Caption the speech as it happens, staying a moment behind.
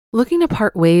Looking to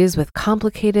part ways with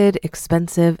complicated,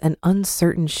 expensive, and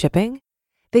uncertain shipping?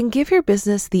 Then give your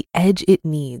business the edge it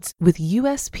needs with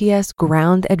USPS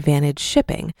Ground Advantage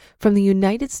shipping from the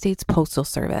United States Postal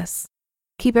Service.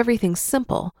 Keep everything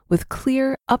simple with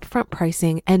clear, upfront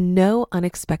pricing and no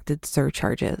unexpected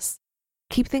surcharges.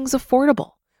 Keep things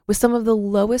affordable with some of the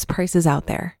lowest prices out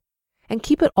there. And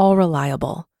keep it all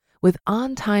reliable with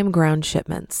on-time ground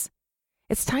shipments.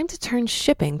 It's time to turn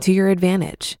shipping to your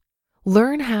advantage.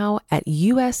 Learn how at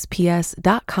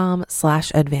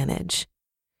USPS.com/advantage.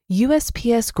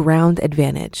 USPS Ground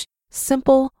Advantage.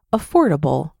 Simple,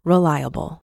 affordable,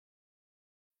 reliable.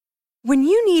 When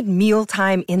you need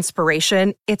mealtime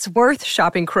inspiration, it's worth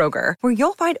shopping Kroger, where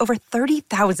you'll find over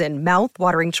 30,000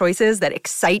 mouth-watering choices that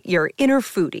excite your inner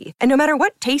foodie. And no matter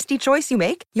what tasty choice you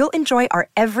make, you'll enjoy our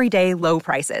everyday low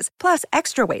prices, plus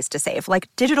extra ways to save, like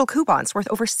digital coupons worth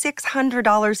over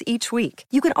 $600 each week.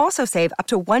 You can also save up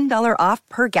to $1 off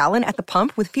per gallon at the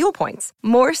pump with fuel points.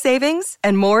 More savings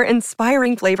and more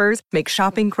inspiring flavors make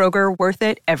shopping Kroger worth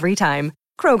it every time.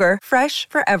 Kroger, fresh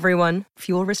for everyone.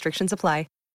 Fuel restrictions apply.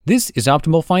 This is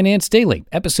Optimal Finance Daily,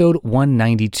 episode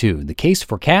 192, The Case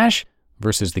for Cash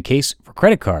versus the Case for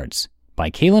Credit Cards,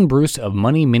 by Kalen Bruce of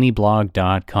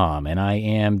MoneyMiniBlog.com. And I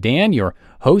am Dan, your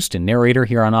host and narrator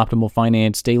here on Optimal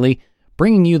Finance Daily,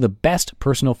 bringing you the best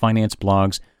personal finance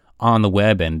blogs on the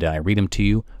web, and I read them to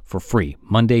you for free,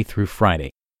 Monday through Friday.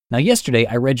 Now, yesterday,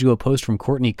 I read you a post from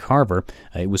Courtney Carver.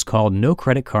 It was called No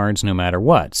Credit Cards No Matter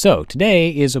What. So today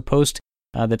is a post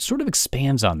that sort of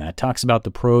expands on that, talks about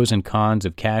the pros and cons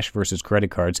of cash versus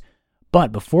credit cards.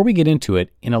 But before we get into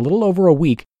it, in a little over a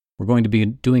week, we're going to be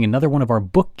doing another one of our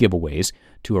book giveaways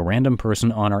to a random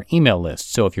person on our email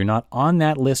list. So if you're not on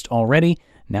that list already,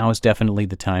 now is definitely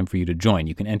the time for you to join.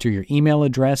 You can enter your email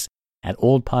address at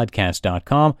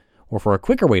oldpodcast.com, or for a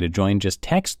quicker way to join, just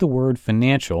text the word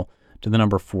financial to the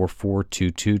number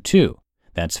 44222.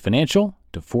 That's financial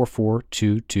to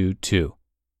 44222.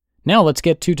 Now let's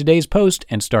get to today's post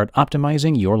and start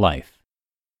optimizing your life.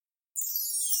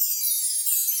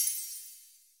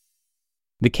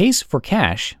 The Case for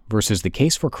Cash versus the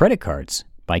Case for Credit Cards,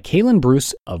 by Kalen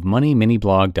Bruce of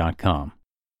MoneyMiniBlog.com.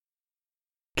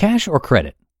 Cash or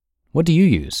credit? What do you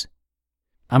use?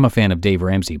 I'm a fan of Dave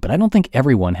Ramsey, but I don't think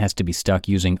everyone has to be stuck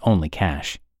using only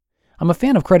cash. I'm a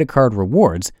fan of credit card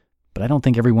rewards, but I don't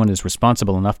think everyone is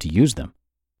responsible enough to use them.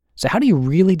 So how do you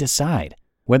really decide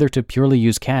whether to purely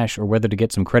use cash or whether to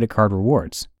get some credit card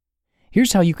rewards?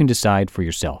 Here's how you can decide for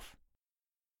yourself.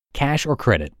 Cash or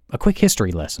credit, a quick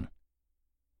history lesson.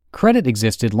 Credit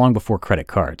existed long before credit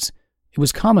cards. It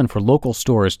was common for local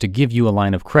stores to give you a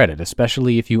line of credit,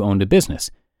 especially if you owned a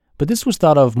business. But this was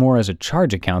thought of more as a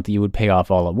charge account that you would pay off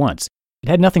all at once. It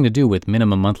had nothing to do with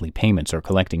minimum monthly payments or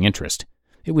collecting interest.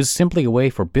 It was simply a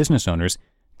way for business owners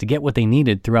to get what they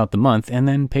needed throughout the month and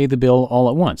then pay the bill all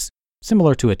at once,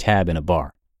 similar to a tab in a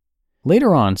bar.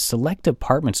 Later on, select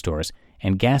department stores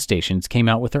and gas stations came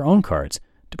out with their own cards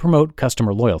to promote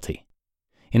customer loyalty.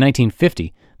 In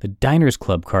 1950, the Diners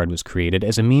Club card was created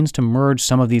as a means to merge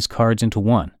some of these cards into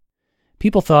one.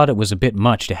 People thought it was a bit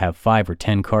much to have 5 or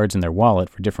 10 cards in their wallet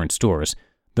for different stores,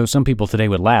 though some people today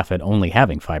would laugh at only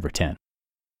having 5 or 10.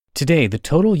 Today, the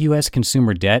total U.S.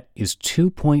 consumer debt is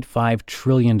 $2.5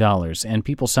 trillion, and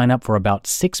people sign up for about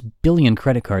 6 billion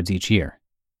credit cards each year.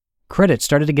 Credit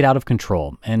started to get out of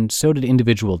control, and so did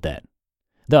individual debt.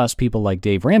 Thus, people like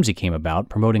Dave Ramsey came about,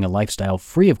 promoting a lifestyle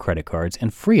free of credit cards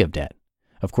and free of debt.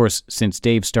 Of course, since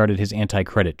Dave started his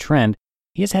anti-credit trend,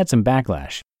 he has had some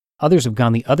backlash. Others have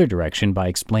gone the other direction by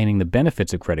explaining the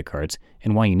benefits of credit cards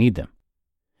and why you need them.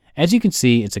 As you can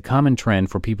see, it's a common trend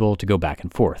for people to go back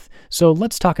and forth. So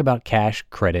let's talk about cash,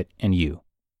 credit, and you.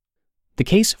 The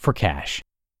case for cash.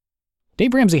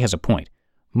 Dave Ramsey has a point.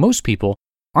 Most people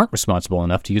aren't responsible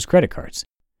enough to use credit cards.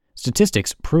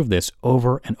 Statistics prove this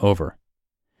over and over.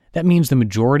 That means the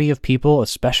majority of people,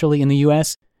 especially in the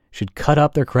U.S., should cut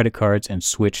up their credit cards and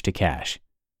switch to cash.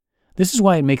 This is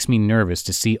why it makes me nervous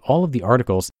to see all of the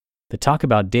articles that talk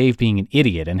about Dave being an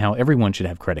idiot and how everyone should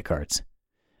have credit cards.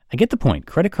 I get the point,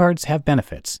 credit cards have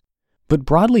benefits. But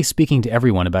broadly speaking to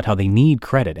everyone about how they need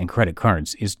credit and credit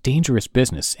cards is dangerous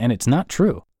business, and it's not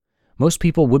true. Most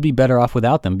people would be better off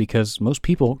without them because most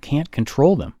people can't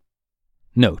control them.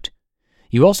 Note,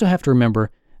 you also have to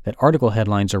remember that article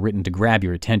headlines are written to grab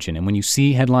your attention, and when you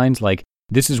see headlines like,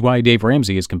 "This is why Dave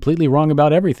Ramsey is completely wrong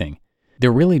about everything,"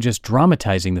 they're really just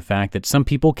dramatizing the fact that some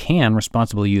people can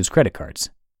responsibly use credit cards.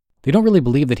 They don't really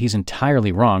believe that he's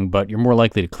entirely wrong, but you're more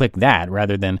likely to click that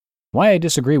rather than, "Why I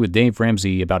disagree with Dave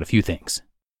Ramsey about a few things."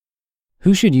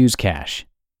 Who should use cash?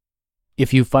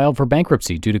 If you filed for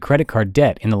bankruptcy due to credit card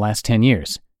debt in the last 10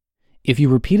 years. If you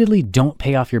repeatedly don't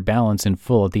pay off your balance in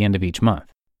full at the end of each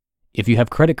month. If you have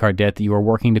credit card debt that you are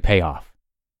working to pay off.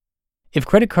 If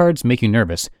credit cards make you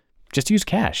nervous, just use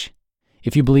cash.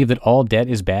 If you believe that all debt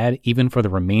is bad even for the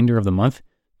remainder of the month,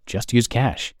 just use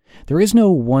cash. There is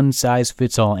no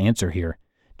one-size-fits-all answer here.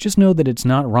 Just know that it's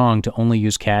not wrong to only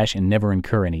use cash and never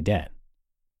incur any debt.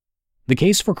 The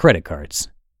case for credit cards.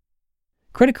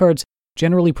 Credit cards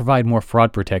generally provide more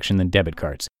fraud protection than debit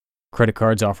cards. Credit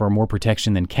cards offer more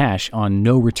protection than cash on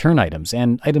no-return items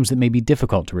and items that may be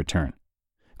difficult to return.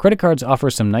 Credit cards offer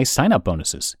some nice sign-up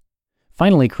bonuses.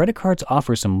 Finally, credit cards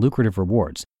offer some lucrative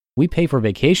rewards. We pay for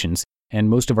vacations and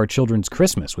most of our children's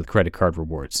Christmas with credit card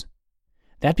rewards.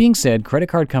 That being said, credit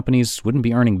card companies wouldn't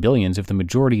be earning billions if the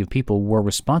majority of people were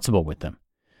responsible with them.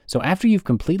 So after you've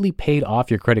completely paid off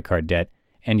your credit card debt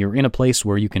and you're in a place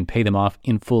where you can pay them off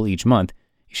in full each month,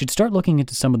 you should start looking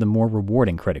into some of the more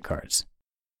rewarding credit cards.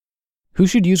 Who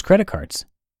should use credit cards?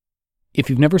 If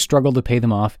you've never struggled to pay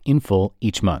them off in full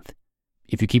each month.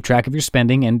 If you keep track of your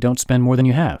spending and don't spend more than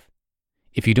you have.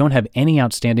 If you don't have any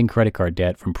outstanding credit card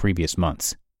debt from previous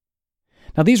months.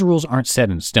 Now, these rules aren't set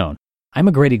in stone. I'm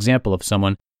a great example of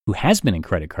someone who has been in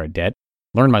credit card debt,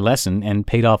 learned my lesson, and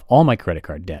paid off all my credit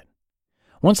card debt.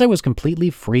 Once I was completely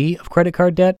free of credit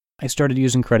card debt, I started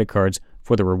using credit cards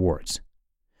for the rewards.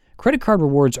 Credit card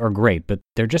rewards are great, but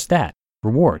they're just that,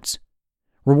 rewards.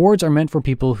 Rewards are meant for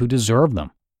people who deserve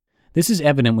them. This is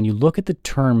evident when you look at the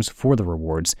terms for the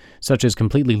rewards, such as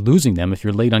completely losing them if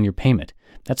you're late on your payment.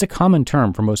 That's a common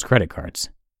term for most credit cards.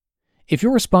 If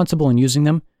you're responsible in using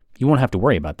them, you won't have to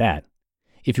worry about that.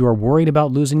 If you are worried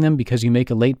about losing them because you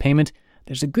make a late payment,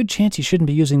 there's a good chance you shouldn't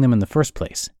be using them in the first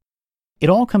place.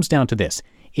 It all comes down to this.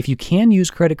 If you can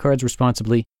use credit cards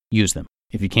responsibly, use them.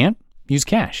 If you can't, use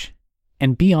cash.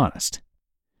 And be honest.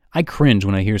 I cringe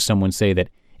when I hear someone say that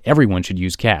everyone should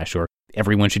use cash or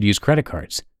everyone should use credit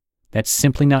cards. That's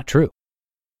simply not true.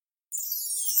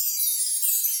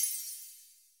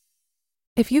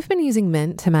 If you've been using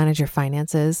Mint to manage your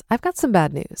finances, I've got some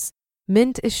bad news.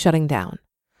 Mint is shutting down.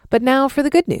 But now for the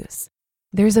good news.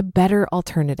 There's a better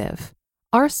alternative.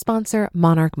 Our sponsor,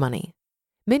 Monarch Money.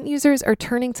 Mint users are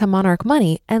turning to Monarch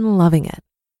Money and loving it.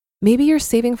 Maybe you're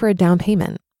saving for a down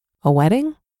payment, a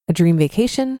wedding, a dream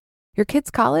vacation, your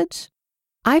kid's college.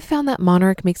 I've found that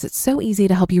Monarch makes it so easy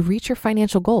to help you reach your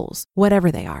financial goals, whatever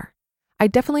they are. I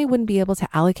definitely wouldn't be able to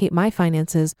allocate my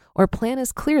finances or plan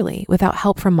as clearly without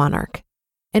help from Monarch.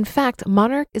 In fact,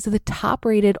 Monarch is the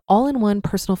top-rated all-in-one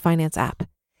personal finance app.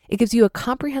 It gives you a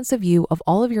comprehensive view of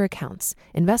all of your accounts,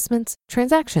 investments,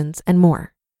 transactions, and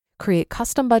more. Create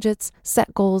custom budgets,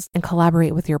 set goals, and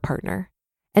collaborate with your partner.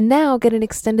 And now get an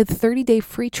extended 30-day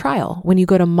free trial when you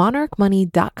go to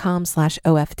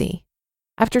monarchmoney.com/OFD.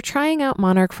 After trying out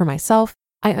Monarch for myself,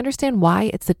 I understand why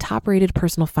it's the top-rated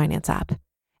personal finance app.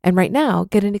 And right now,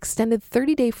 get an extended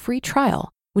 30-day free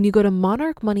trial when you go to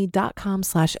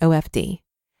monarchmoney.com/OFD.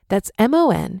 That's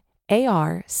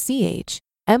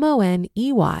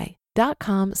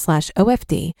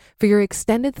monarchmoney.com/OFD for your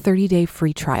extended 30-day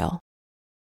free trial.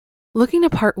 Looking to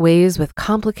part ways with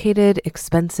complicated,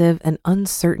 expensive, and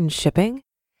uncertain shipping?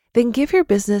 Then give your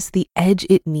business the edge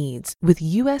it needs with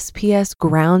USPS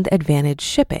Ground Advantage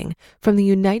shipping from the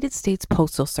United States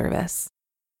Postal Service.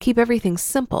 Keep everything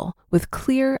simple with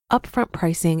clear, upfront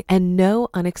pricing and no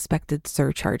unexpected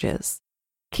surcharges.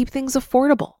 Keep things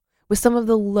affordable with some of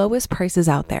the lowest prices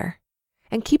out there.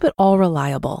 And keep it all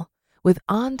reliable with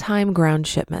on-time ground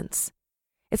shipments.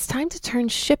 It's time to turn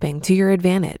shipping to your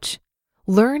advantage.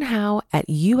 Learn how at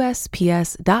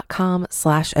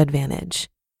USPS.com/advantage.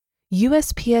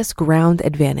 USPS Ground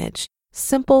Advantage.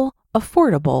 Simple,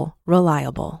 affordable,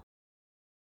 reliable.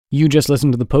 You just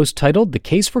listened to the post titled The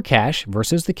Case for Cash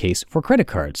versus the Case for Credit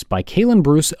Cards by Kaylin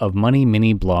Bruce of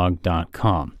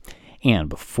MoneyMiniBlog.com. And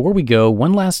before we go,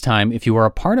 one last time, if you are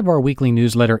a part of our weekly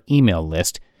newsletter email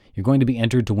list, you're going to be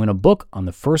entered to win a book on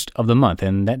the 1st of the month,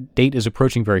 and that date is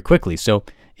approaching very quickly. So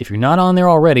if you're not on there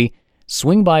already,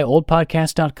 swing by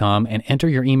oldpodcast.com and enter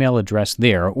your email address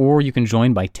there, or you can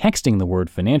join by texting the word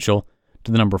financial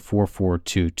to the number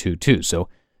 44222. So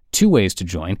 2 ways to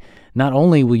join. Not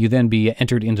only will you then be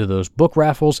entered into those book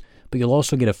raffles, but you'll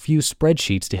also get a few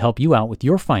spreadsheets to help you out with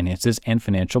your finances and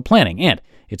financial planning. And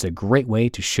it's a great way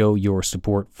to show your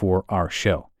support for our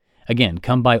show. Again,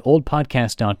 come by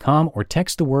oldpodcast.com or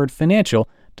text the word financial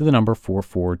to the number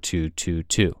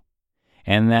 44222.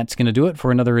 And that's going to do it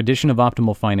for another edition of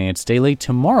Optimal Finance Daily.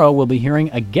 Tomorrow we'll be hearing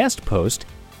a guest post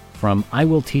from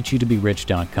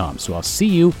IWillTeachYouToBeRich.com. So I'll see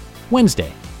you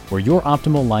Wednesday, where your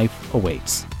optimal life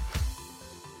awaits.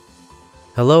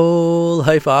 Hello,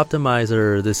 Life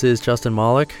Optimizer. This is Justin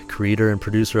Malik, creator and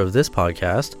producer of this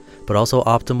podcast. but also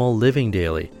Optimal Living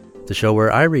Daily, the show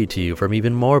where I read to you from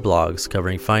even more blogs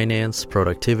covering finance,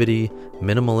 productivity,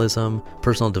 minimalism,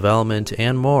 personal development,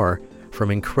 and more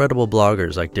from incredible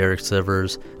bloggers like Derek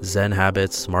Sivers, Zen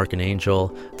Habits, Mark and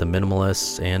Angel, The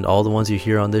Minimalists, and all the ones you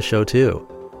hear on this show too.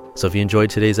 So if you enjoyed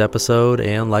today's episode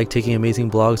and like taking amazing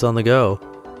blogs on the go,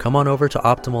 come on over to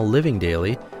Optimal Living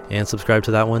Daily and subscribe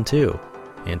to that one too.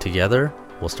 And together,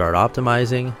 we'll start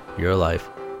optimizing your life.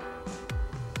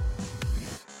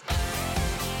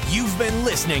 You've been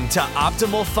listening to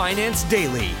Optimal Finance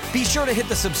Daily. Be sure to hit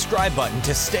the subscribe button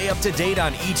to stay up to date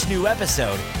on each new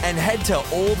episode and head to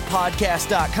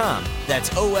oldpodcast.com. That's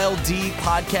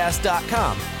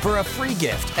OLDpodcast.com for a free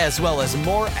gift as well as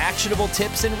more actionable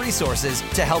tips and resources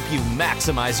to help you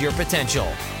maximize your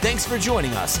potential. Thanks for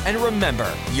joining us, and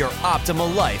remember, your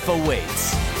optimal life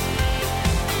awaits.